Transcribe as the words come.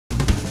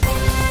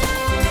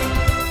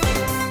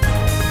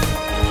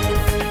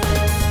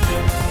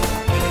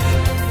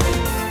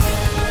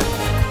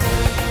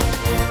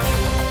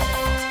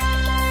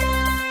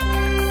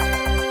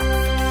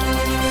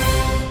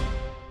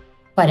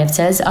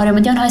Բարևձեզ,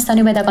 Արեւմտեան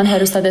Հայաստանի Պետական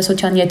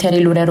հեռուստատեսության եթերի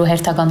լուրերու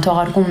հերթական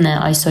թողարկումն է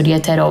այսօր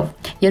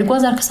եթերով։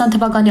 2020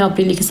 թվականի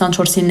ապրիլի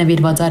 24-ին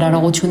նվիրված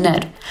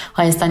արարողություններ։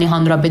 Հայաստանի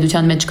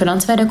Հանրապետության մեջ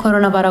գրանցվել է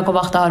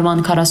կորոնավարակով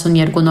ախտահարման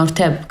 42 նոր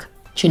դեպք։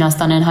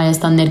 Չինաստանեն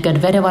Հայաստան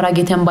ներկրուեր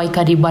վարակի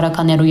պայքարի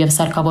պարագաներու եւ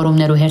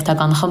սարքաւորումներու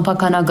հերթական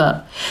խմբաքանակը։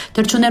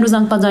 Թրջուններու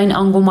զանգուածային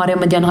անկում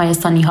Արեւմտեան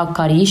Հայաստանի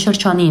Հաքքարիի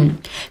շրջանին։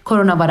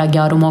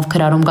 Կորոնավարակի առումով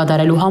գրառում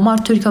կատարելու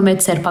համար Թուրքիա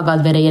մեջ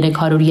սերբակալվել է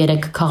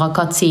 303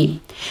 քաղաքացի։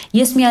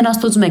 Ես միայն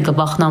Աստծուց մեկը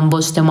վախնամ,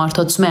 ոչ թե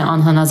մարդոց մե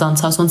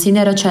Անհնազանդ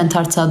Սասունցիները չեն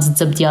դարձած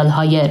ձպտյալ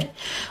հայեր։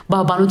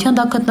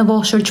 Բահբանության տակ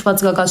գտնվող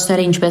շրջված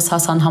գագաթները ինչպես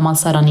հասան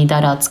համալսարանի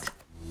տարածք։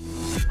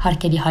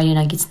 Հարկելի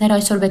հայրենագիցներ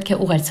այսօր պետք է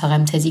ուղերձ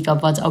ցեզի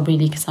կապված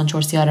ապրիլի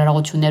 24-ի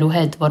արարողություններու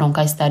հետ, որոնք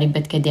այս տարի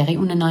պետք է դեղի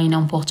ունենային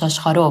ամբողջ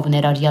աշխարհով,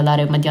 ներառյալ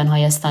Արեւմտեան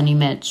Հայաստանի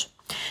մեջ։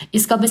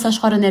 Իսկապես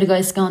աշխարհը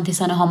ներկայիս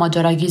կհանդիսանա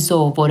համաճարակի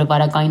զոհ, որը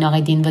վարակային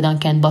աղետին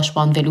վտանգեն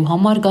պաշտպանվելու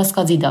համար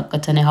գասկածի տակ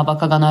կտնե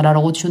հավաքական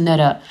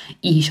արարողությունները՝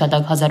 ի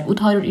հիշատակ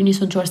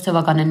 1894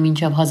 թվականին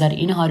մինչև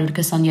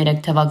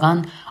 1923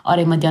 թվական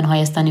Արեւմտեան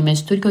Հայաստանի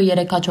մեջ Թուրքիո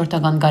 3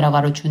 հաջորդական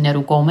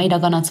կառավարություններու կողմէ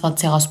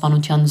իրականացված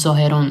ցեղասպանության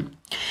զոհերուն։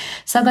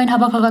 Սակայն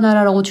հավաքական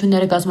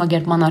արարողությունները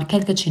կազմակերպման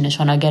արգելքը չի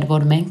նշանակեր,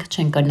 որ մենք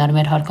չենք կրնար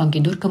մեր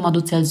հարկանքի դուրքը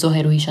մատուցել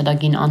զոհերու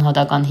հիշատակին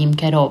անհատական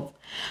հիմքերով։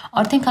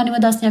 Արդեն քանի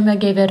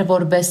տասնամյակ է վեր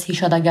որպես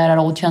հիշատակի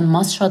արարողության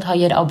մաս շատ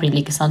հայեր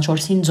ապրիլի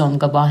 24-ին ձոմ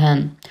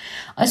կբահեն։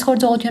 Այս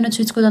գործողությունը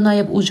ցույց կտա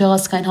նաև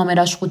ուժեղացկային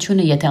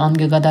համերաշխությունը, եթե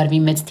անգկդարվի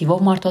մեծ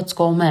թիվով մարդոց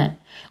կողմէ։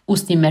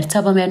 Ուստի մեր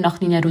ցավը մեր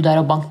նախնիներու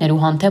դարաբանկներու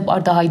հանդեպ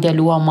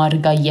արտահայտելու համար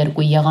կա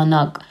երկու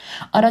եղանակ։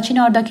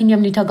 Առաջինը արտաքին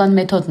եւ նյութական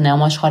մեթոդն է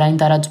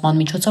համաշխարհային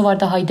տարածման միջոցով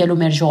արտահայտելու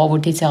մեր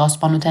ժողովրդի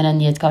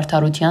ցեղասպանութենն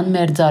յետքարտարության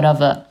մեր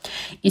ծարավը։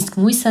 Իսկ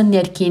մույսը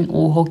ներքին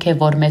ու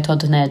հոգեվոր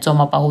մեթոդն է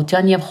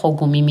ծոմապահության եւ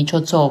խոգումի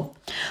միջոցով։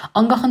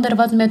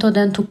 Անգախնդրված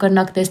մեթոդեն դուք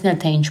կրնակ տեսնել,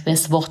 թե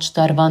ինչպես ողջ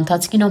տարվա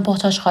ընթացքին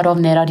ամբողջ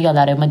աշխարհով ներառյալ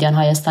Արեւմտեան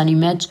Հայաստանի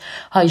մեջ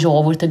հայ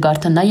ժողովուրդը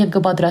գարթնա եւ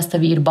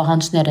կպատրաստվի իր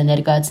բանջները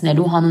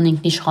ներկայացնելու հանուն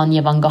ինքնիշխան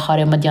եւ անկախ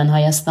Արեւմտեան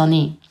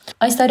Հայաստանի։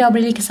 Այս տարի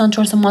ապրիլի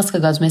 24-ը մաս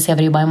կգազմի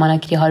Սևրի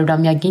պայմանագրի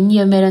 100-ամյակին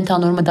եւ մեր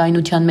ընդհանուր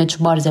մտայնության մեջ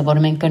բարձ է,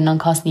 որ մենք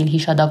կրնանք հասնել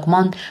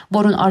հիշատակման,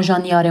 որուն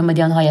արժանի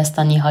Արեւմտեան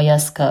Հայաստանի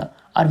հայացքը։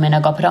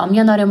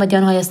 Արմենակապրամյան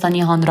Արեւմտեան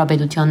Հայաստանի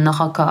Հանրապետության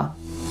նախագահ։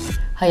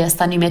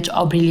 Հայաստանի մեջ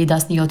ապրիլի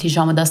 17-ի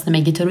ժամը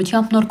 11-ի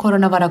դրությամբ նոր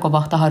կորոնավարակով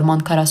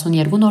ախտահարման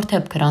 42 նոր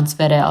դեպք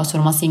գրանցվել է,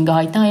 այսօր մասին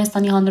կհայտնի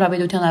Հայաստանի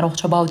Հանրապետության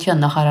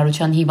առողջապահության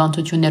նախարարության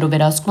հիվանդություններու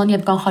վերահսկման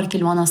եւ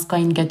կանխարգելման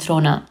ազգային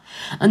կենտրոնը։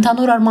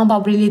 Ընդհանուր առմամբ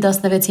ապրիլի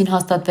 16-ին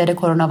հաստատվել է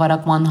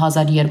կորոնավարակման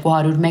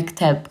 1201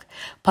 դեպք։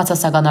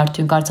 Բացասական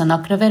արդյունք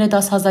արձանագրվել է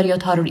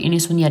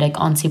 10793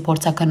 անձի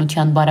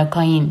փորձաքննության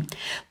բարակային։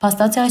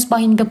 Փաստացի այս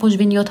պահին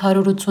կբուժվին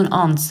 780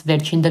 անձ,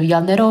 վերջին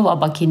տվյալներով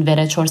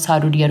ապակինվել է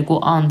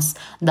 402 անձ,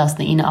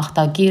 19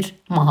 ախտագիր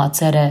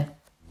մահացել է։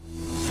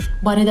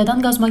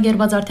 Բարեդատան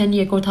գազմագերված արդեն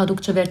երկրորդ հատուկ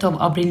չվերթով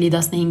ապրիլի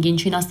 15-ին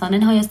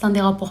Չինաստանեն Հայաստան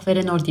տեղափոխվել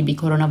է նոր տիպի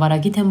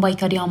կորոնավարակի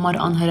պայքարի համար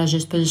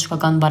անհրաժեշտ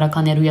բժշկական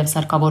վարականերու եւ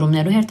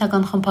սարքաւորումներու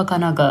հերթական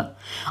խմբաքանակը։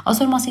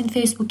 Այսօր մասին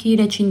Facebook-ի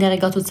իր էջին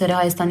տեղեկացուցել է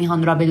Հայաստանի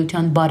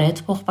Հանրապետության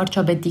բարետ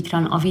փոխվարչապետ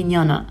Տիգրան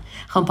Ավինյանը։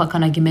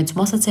 Խմբաքանակի մեծ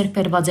մասը ցերկ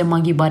բերված է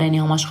Մագի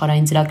Բարենի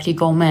համաշխարհային ծրագրի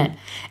կողմէ։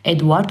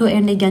 Էդուարդո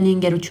Էրնեգյանի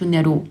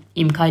ընկերություններու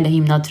Իմ քայլը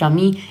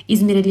հիմնադրամի,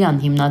 Իզմիրելյան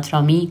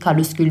հիմնադրամի,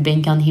 Քարլոս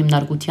Գյուլբենկյան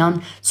հիմնարկության,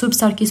 Սուրբ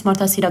Սարգիս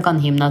Մարդասիրական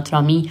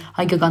հիմնադրամի,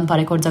 Հայկական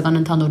բարեգործական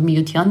ընդհանուր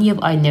միության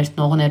եւ այլ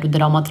ներդնողներու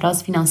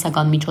դրամատրած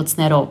ֆինանսական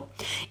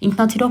միջոցներով։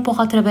 Ինքնաթիռով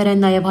փոխադրվել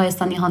են նաեւ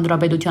Հայաստանի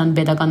Հանրապետության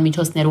պետական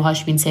միջոցներու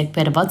հաշվին ցերկ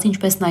բերված,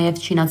 ինչպես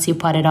նաեւ չինացի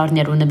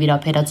բարերարներու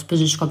նվիրաբերած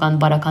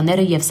բժշկական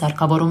բարակաները եւ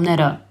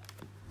սարքաւորումները։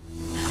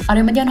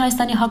 Արեւմտեան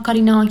Հայաստանի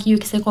Հաքքարի նահանգի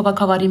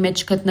յուքսեկովակավարի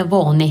մեջ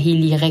գտնվող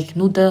Նեհիլ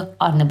Եղեքնուտը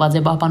առնված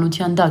է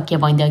պահպանության տակ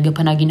եւ այնտեղ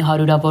գտնագին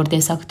հարյուրավոր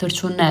տեսակ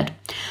թրջուններ։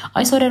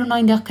 Այս օրերուն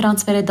այնտեղ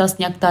գրանցվել է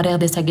տասնյակ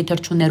տարեղ տեսակի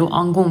թրջուններու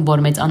անկում,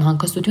 որ մեծ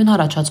անհանգստություն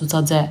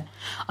առաջացուցած է։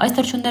 Այս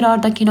թրջունները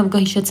արտաքինով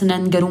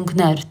կհիշեցնեն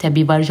գրունկներ,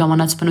 թեպի վայր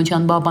ժամանած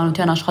բնության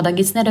պահպանության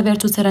աշխատակիցները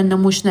վերցուցել են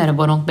նմուշներ,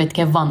 որոնք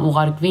պետք է վան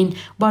ուղարկվին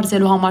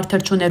բարձելու համար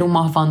թրջուններու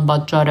մահվան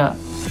պատճառը։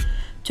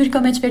 Թուրքիա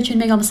մեջ վերջին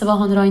մեկ ամսվա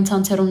հանրային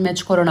ցանցերուն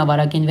մեջ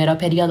կորոնավարակին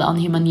վերաբերյալ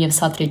անհիմն եւ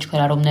սատրիչ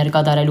գրառումներ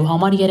կատարելու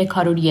համար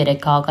 303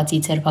 քաղաքացի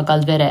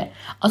ցերբակալվել է։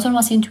 Այսօր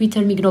մասին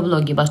Twitter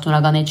միկրոբլոգի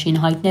պաշտոնական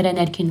էջին հայտնել է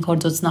ներքին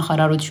գործոց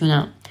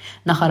նախարարությունը։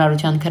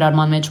 Նախարարության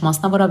գրառման մեջ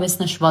մասնավորապես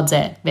նշված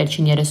է.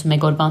 վերջին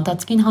 31 օրվա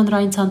ընթացքին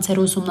հանրային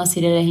ցանցերը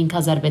ուսումնասիրել է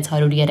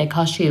 5603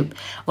 հաշիվ,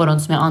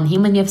 որոնց մե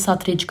անհիմն եւ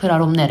սատրիչ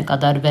գրառումներ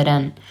կատարվել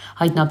են։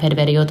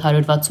 Հայտնաբերվել է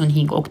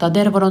 765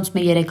 օգտատեր, որոնց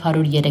մե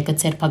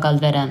 303-ը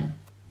ցերբակալվել են։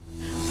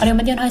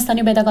 Արեւմտեան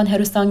Հայաստանի Պետական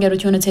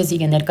հեռուստաընկերությունը ցեզի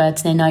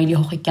կներկայացնեն Նայիլի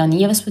Հողիկյանի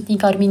եւ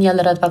Սպուտնիկ Արմինիա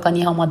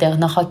լրատվականի համատեղ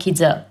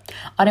նախագիծը։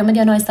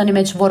 Արեւմտեան Հայաստանի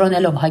մեջ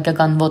որոնելով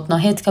հայկական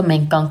ոտնահետքը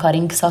մենք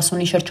կանքարինք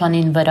Սասունի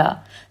շրջանին վրա։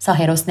 Սա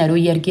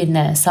հերոսներու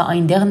երկիրն է, սա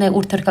այնտեղն է,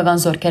 ուր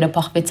թրքական զորքերը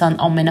փախվեցան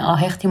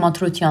ամենաահեղ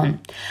դիմադրության։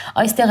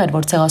 Այստեղ էր,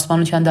 որ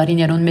ցեղասպանության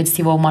դարիներուն մեծ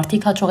թիվով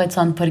մարդիկ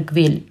հաջողեցան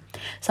փրկվել։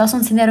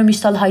 Սասունցիները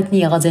միշտ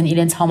հայտնի եղած են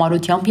իրենց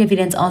համառությամբ եւ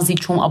իրենց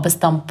անզիջում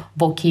ապստամբ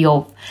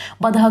ոգիով։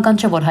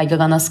 Բադահական չէ, որ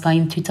հայկական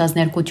ազգային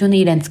ցույցազներկությունը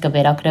իրենց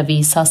կվերակրվի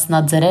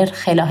սասնաձրեր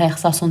խելահեղ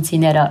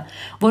սասունցիները,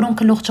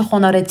 որոնք գլուխ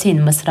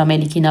չխոնարեցին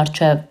մսրամելիքին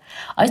առջև։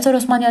 Այսօր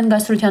Օսմանյան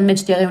գայսրության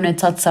մեջ տեղի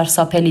ունեցած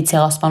սարսափելի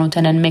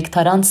ցեղասպանության են մեկ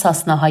թարան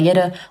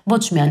սասնահայերը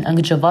ոչ միայն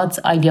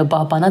ընկճված, այլև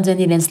պահպանած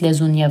են իրենց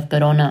լեզուն եւ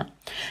կրոնը։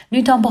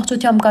 Նույն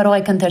ամբողջությամբ կարող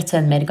եք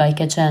ընթերցել մեր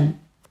գայքեջեն։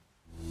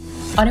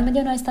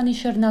 Արեւմտեան Հայաստանի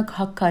շրջանակ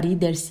Հաքքարիի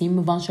դերսիմ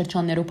վան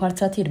շրջաններու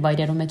բարձաթիր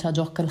վայրերում մեջ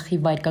հաջող գլխի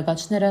վայր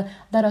գագաճները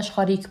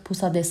դարաշխարիկ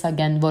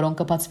փուսադեսագեն,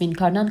 որոնք կբացվին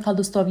քարնան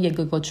քալուստով եւ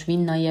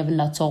կգոչվին նաեւ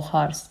լացող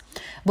հարս։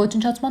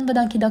 Ոչնչացման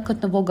վտանգի տակ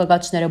գտնվող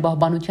գագաճները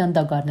պահպանության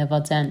տակ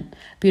առնված են։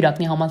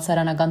 Բյուրակնի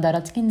համալսարանական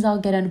տարածքին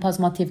զարգեր են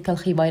բազմաթիվ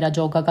գլխի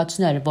վայրաջող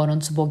գագաճներ,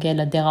 որոնց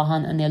ոգելը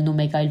դեղահան ընելն ու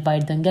մեկ այլ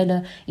վայր դնգելը,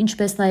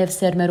 ինչպես նաեւ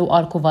սերմերու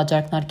արքու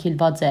վաճառքն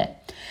արգելված է։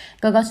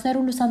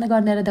 Գագաճներու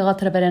լուսանկարները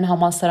տեղադրվել են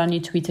համալսարանի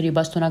Twitter-ի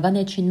պաշտոնական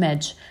էջին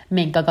մեջ։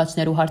 Մենք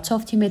գագաճներու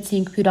հարցով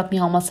թիմեցինք Բյուրակնի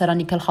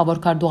համալսարանի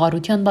գլխավոր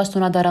քարտուղարության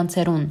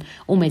պաշտոնադարանցերուն,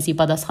 ու մեզի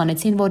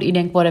պատասխանեցին, որ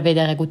իրենք որևէ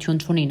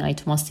տեղեկություն չունին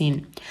այդ մասին։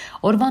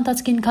 Օրվա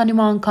ընթացքին քանի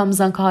անգամ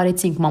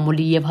զանգահարեցինք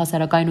մամուլի եւ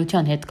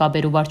հասարակայնության հետ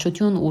կապերու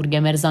վարչություն, ուր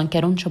մեր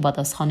զանգերուն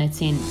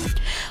չպատասխանեցին։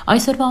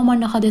 Այսօրվա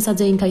համար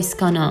նախադեսած էինք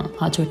այսքանը։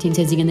 Հաջորդին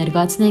ցեզի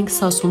կներկայացնենք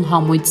Սասուն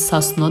համույթ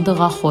Սասնո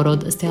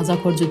դղախորոդ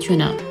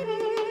ստեղծագործությունը։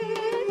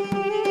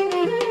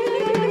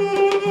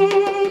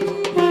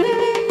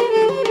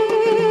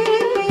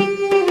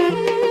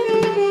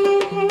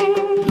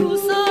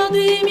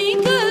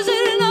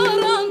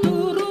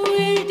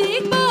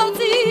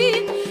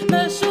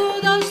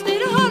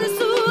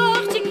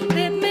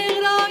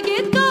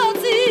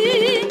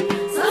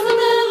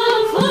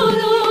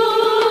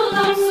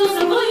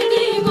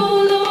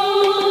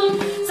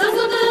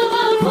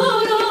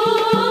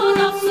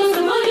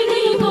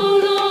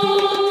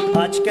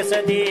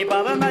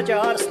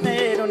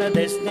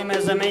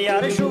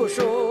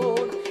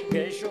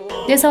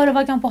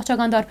 Դեսավարվական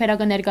փոխչական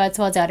դարբերակը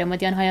ներկայացված է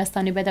Արեւմտեան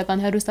Հայաստանի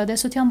պետական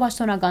հեռուստատեսության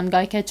պաշտոնական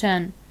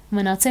գայքեջեն։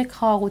 Մնացեք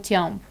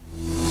խաղաղությամբ։